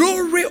 the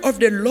glory of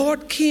the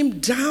Lord came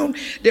down.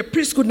 The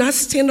priest could not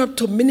stand up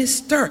to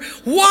minister.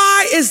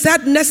 Why is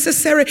that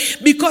necessary?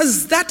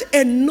 Because that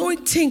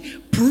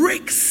anointing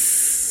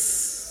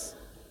breaks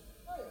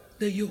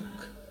the yoke.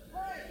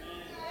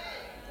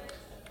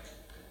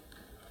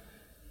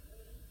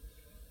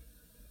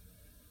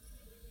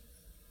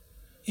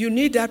 You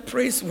need that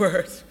praise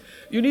word.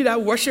 You need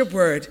that worship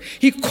word.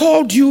 He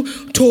called you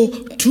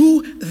to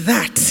do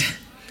that.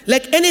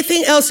 Like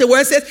anything else, the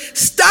word says,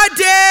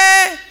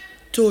 study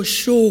to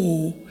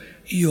show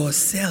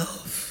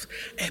yourself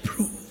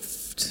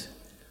approved.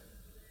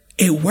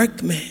 A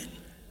workman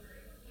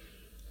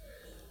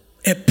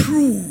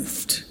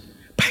approved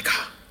by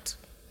God.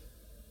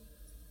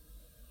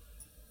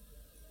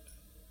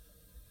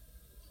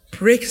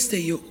 Breaks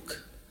the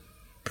yoke.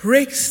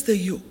 Breaks the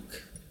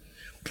yoke.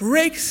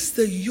 Breaks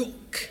the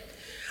yoke.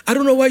 I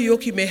don't know what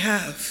yoke you may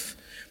have,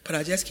 but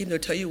I just came to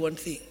tell you one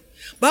thing.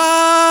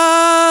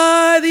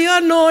 By the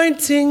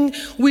anointing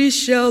we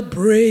shall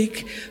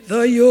break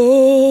the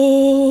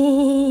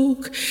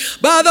yoke.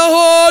 By the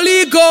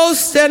Holy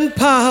Ghost and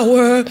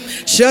power,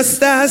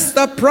 just as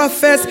the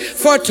prophets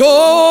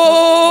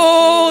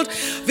foretold.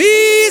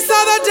 These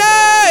are the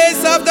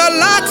days of the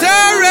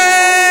latter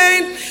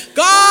rain.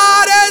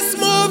 God is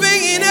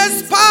moving in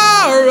his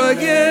power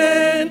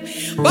again.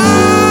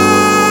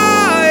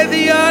 By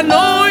the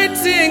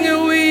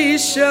anointing we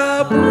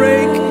shall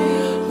break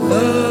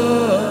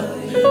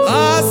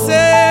I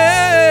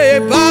say,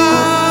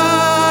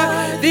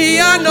 by the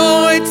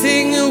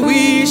anointing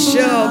we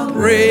shall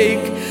break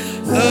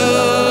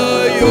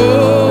the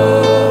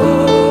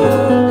yoke.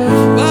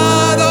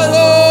 By the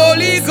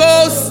Holy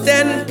Ghost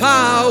and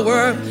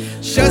power,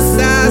 just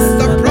as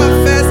the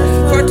prophets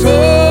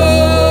foretold.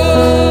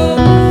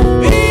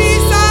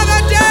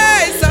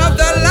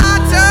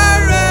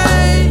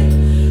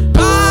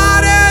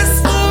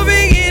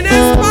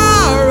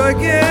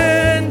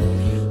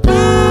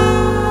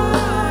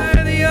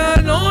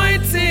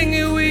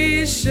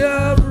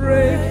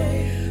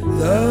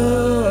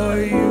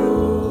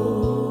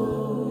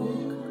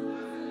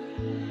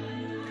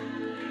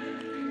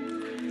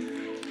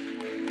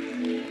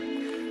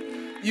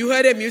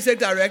 The music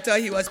director,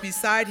 he was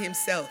beside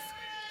himself.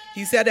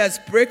 He said there's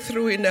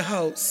breakthrough in the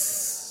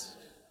house.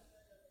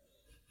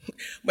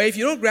 But if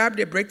you don't grab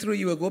the breakthrough,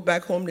 you will go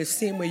back home the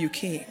same way you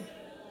came.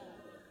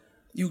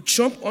 You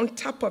jump on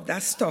top of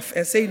that stuff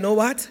and say, you know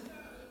what?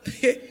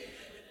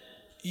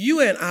 You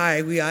and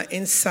I, we are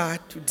inside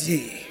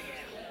today.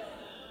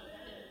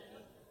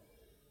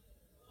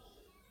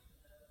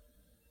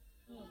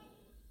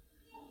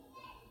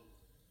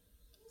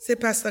 Say,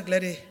 Pastor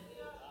Gledy,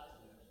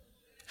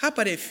 how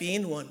about a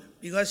vain one?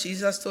 Because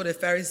Jesus told the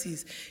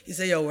Pharisees, he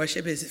said, your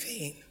worship is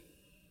vain.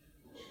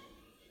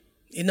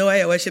 You know why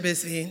your worship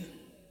is vain?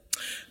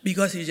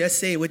 Because you just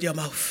say it with your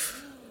mouth.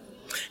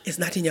 It's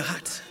not in your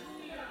heart.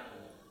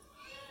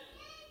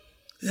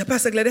 He said,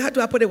 Pastor Gledy, how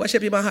do I put the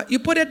worship in my heart? You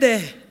put it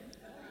there.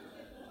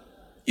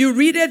 You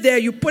read it there.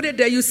 You put it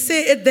there. You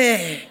say it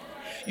there.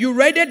 You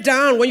write it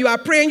down. When you are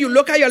praying, you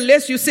look at your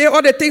list. You say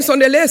all the things on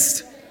the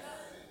list.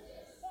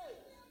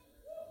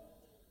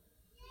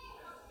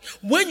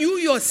 When you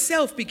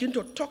yourself begin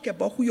to talk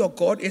about who your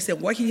God is and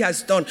what he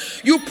has done,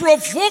 you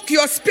provoke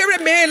your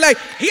spirit man like,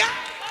 yeah,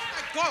 oh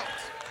my God.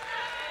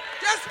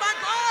 That's my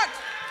God.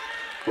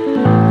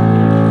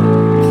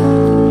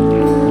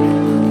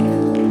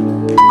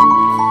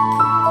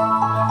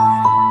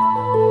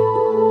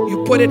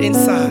 You put it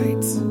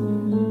inside.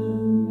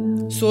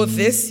 So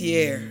this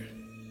year,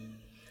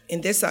 in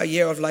this our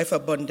year of life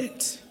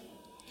abundant,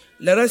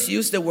 let us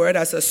use the word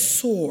as a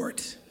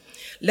sword.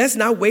 Let's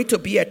not wait to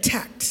be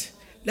attacked.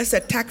 Let's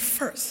attack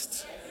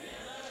first.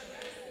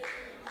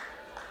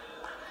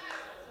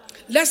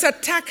 Let's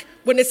attack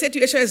when the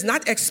situation is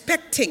not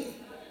expecting.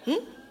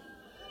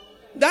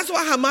 That's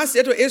what Hamas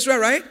said to Israel,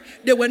 right?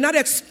 They were not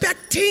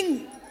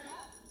expecting.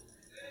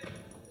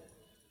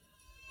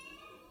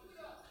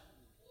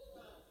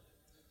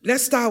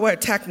 Let's start our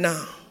attack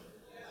now.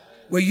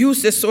 We'll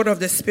use the sword of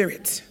the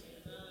Spirit.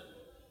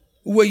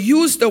 We'll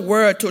use the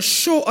word to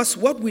show us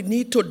what we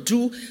need to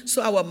do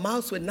so our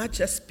mouths will not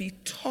just be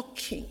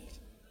talking.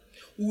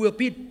 We will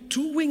be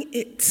doing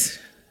it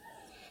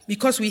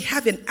because we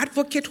have an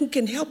advocate who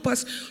can help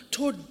us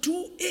to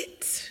do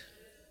it.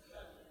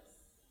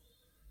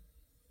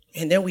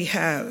 And then we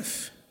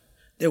have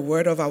the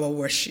word of our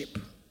worship.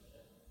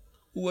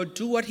 We will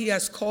do what he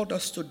has called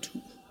us to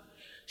do.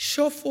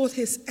 Show forth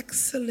his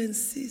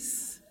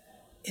excellencies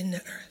in the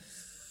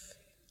earth.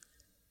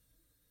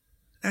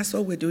 That's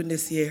what we're doing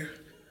this year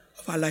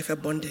of our life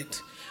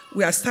abundant.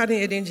 We are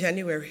starting it in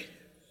January.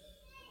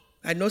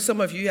 I know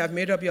some of you have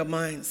made up your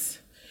minds.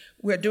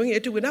 We're doing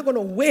it too. We're not going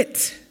to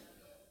wait.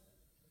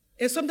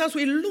 And sometimes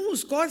we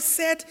lose. God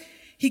said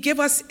he gave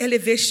us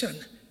elevation,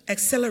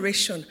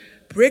 acceleration,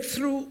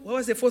 breakthrough. What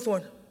was the fourth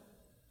one?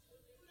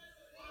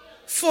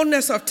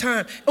 Fullness of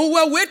time. And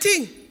we're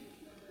waiting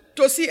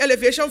to see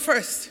elevation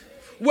first.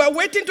 We're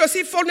waiting to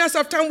see fullness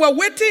of time. We're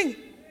waiting.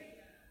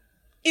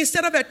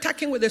 Instead of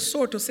attacking with a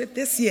sword to say,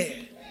 this year,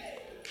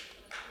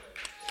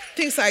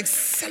 things are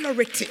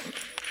accelerating.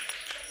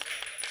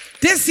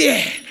 This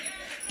year,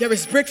 there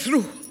is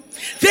breakthrough.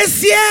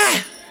 This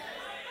year,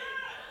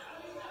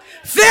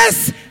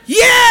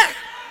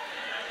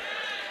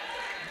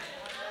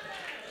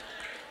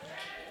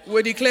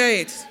 we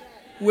declare it.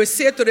 We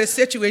say to the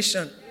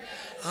situation,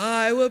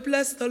 I will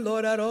bless the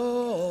Lord at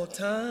all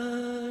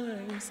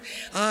times.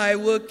 I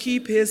will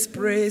keep his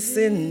praise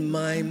in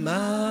my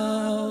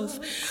mouth.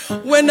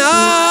 When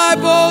I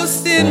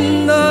boast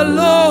in the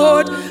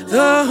Lord,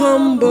 the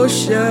humble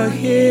shall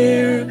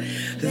hear.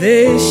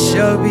 They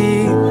shall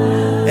be,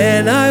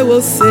 and I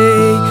will say,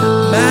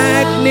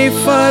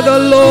 magnify the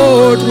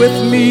Lord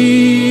with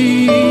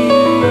me.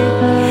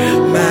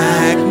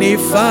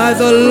 Magnify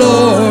the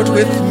Lord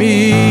with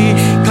me.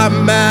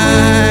 Come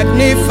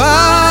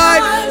magnify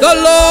the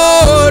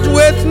Lord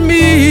with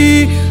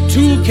me.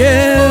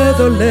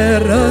 Together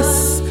let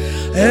us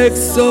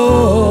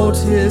exalt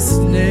his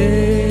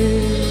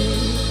name.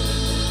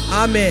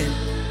 Amen.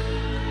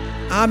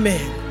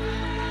 Amen.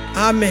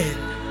 Amen.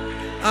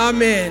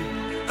 Amen.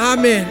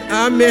 Amen.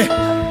 Amen.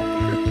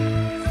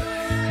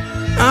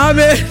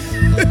 Amen.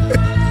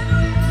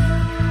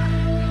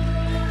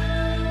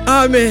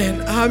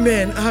 Amen.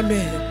 Amen.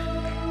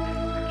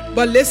 Amen.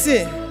 But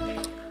listen,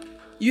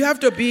 you have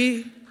to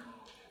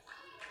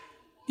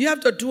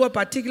do a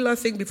particular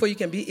thing before you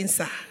can be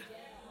inside.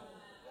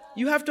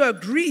 You have to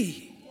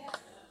agree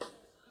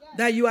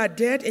that you are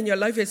dead and your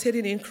life is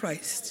hidden in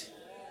Christ.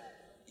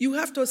 You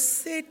have to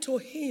say to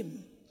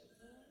him,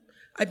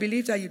 I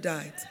believe that you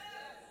died.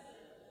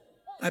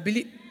 I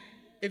believe.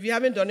 If you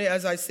haven't done it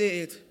as I say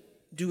it,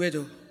 do it.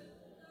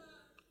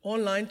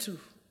 Online too.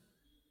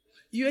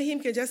 You and him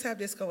can just have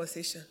this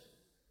conversation.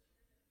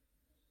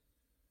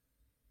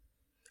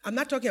 I'm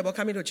not talking about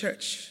coming to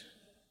church.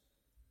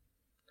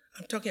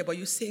 I'm talking about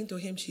you saying to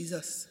him,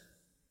 Jesus.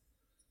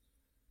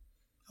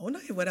 I wonder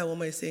if what that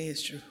woman is saying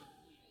is true.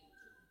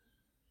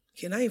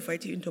 Can I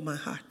invite you into my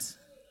heart?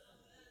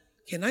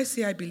 Can I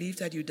say I believe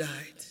that you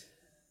died?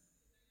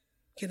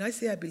 Can I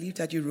say I believe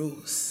that you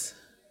rose?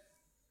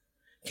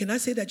 Can I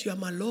say that you are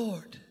my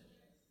Lord?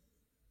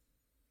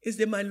 Is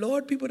the my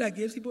Lord people that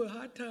gives people a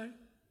hard time?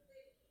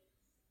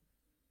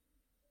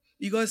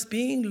 Because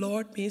being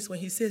Lord means when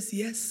he says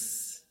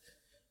yes,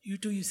 you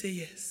too, you say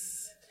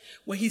yes.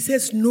 When he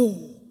says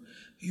no,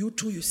 you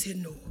too, you say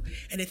no.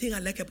 And the thing I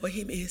like about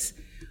him is,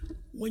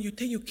 when you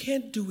think you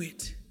can't do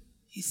it,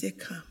 he said,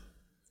 come.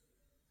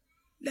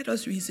 Let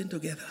us reason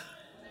together.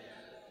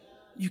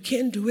 You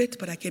can't do it,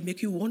 but I can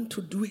make you want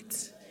to do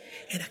it.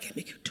 And I can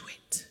make you do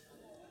it.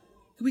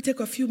 We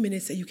take a few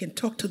minutes and you can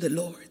talk to the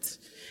Lord.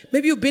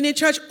 Maybe you've been in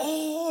church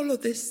all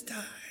of this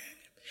time.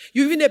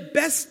 You've been the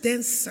best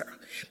dancer.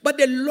 But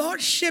the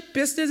Lordship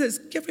business is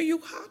giving you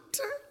hard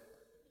time.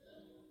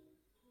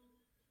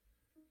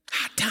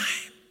 Hard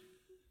time.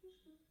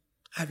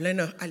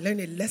 I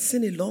learned a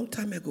lesson a long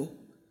time ago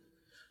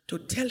to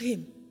tell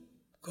him,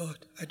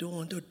 God, I don't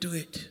want to do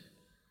it.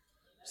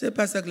 Say,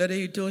 Pastor Gledy,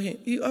 you told him.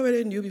 He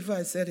already knew before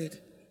I said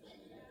it.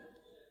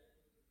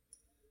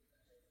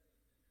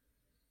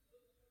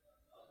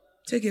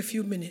 Take a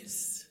few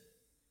minutes.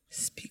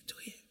 Speak to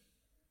him.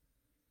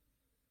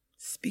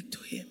 Speak to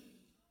him.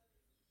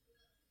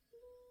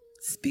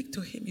 Speak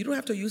to him. You don't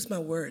have to use my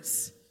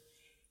words.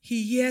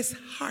 He hears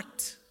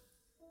heart.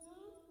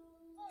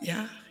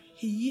 Yeah,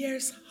 he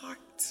hears heart.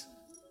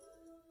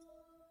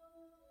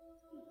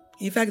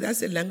 In fact, that's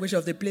the language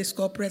of the place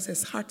called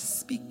presence. Heart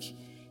speak.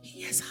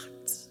 He hears heart.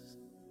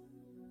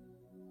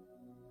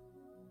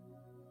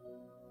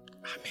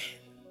 Amen.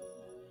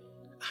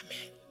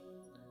 Amen.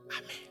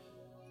 Amen.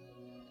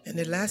 And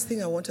the last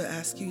thing I want to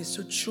ask you is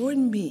to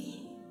join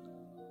me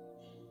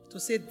to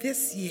say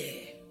this year,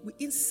 we're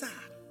inside.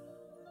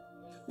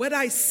 Whether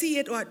I see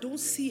it or I don't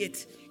see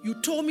it,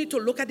 you told me to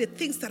look at the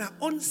things that are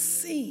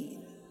unseen.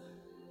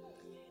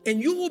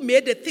 And you who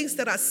made the things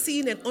that are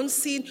seen and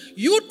unseen,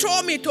 you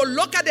told me to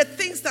look at the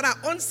things that are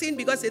unseen,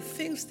 because the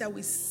things that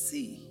we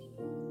see,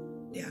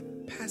 they are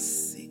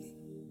passing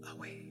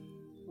away.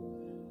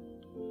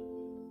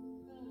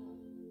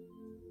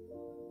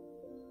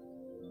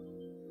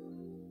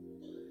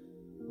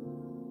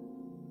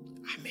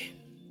 Amen.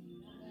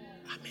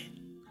 Amen.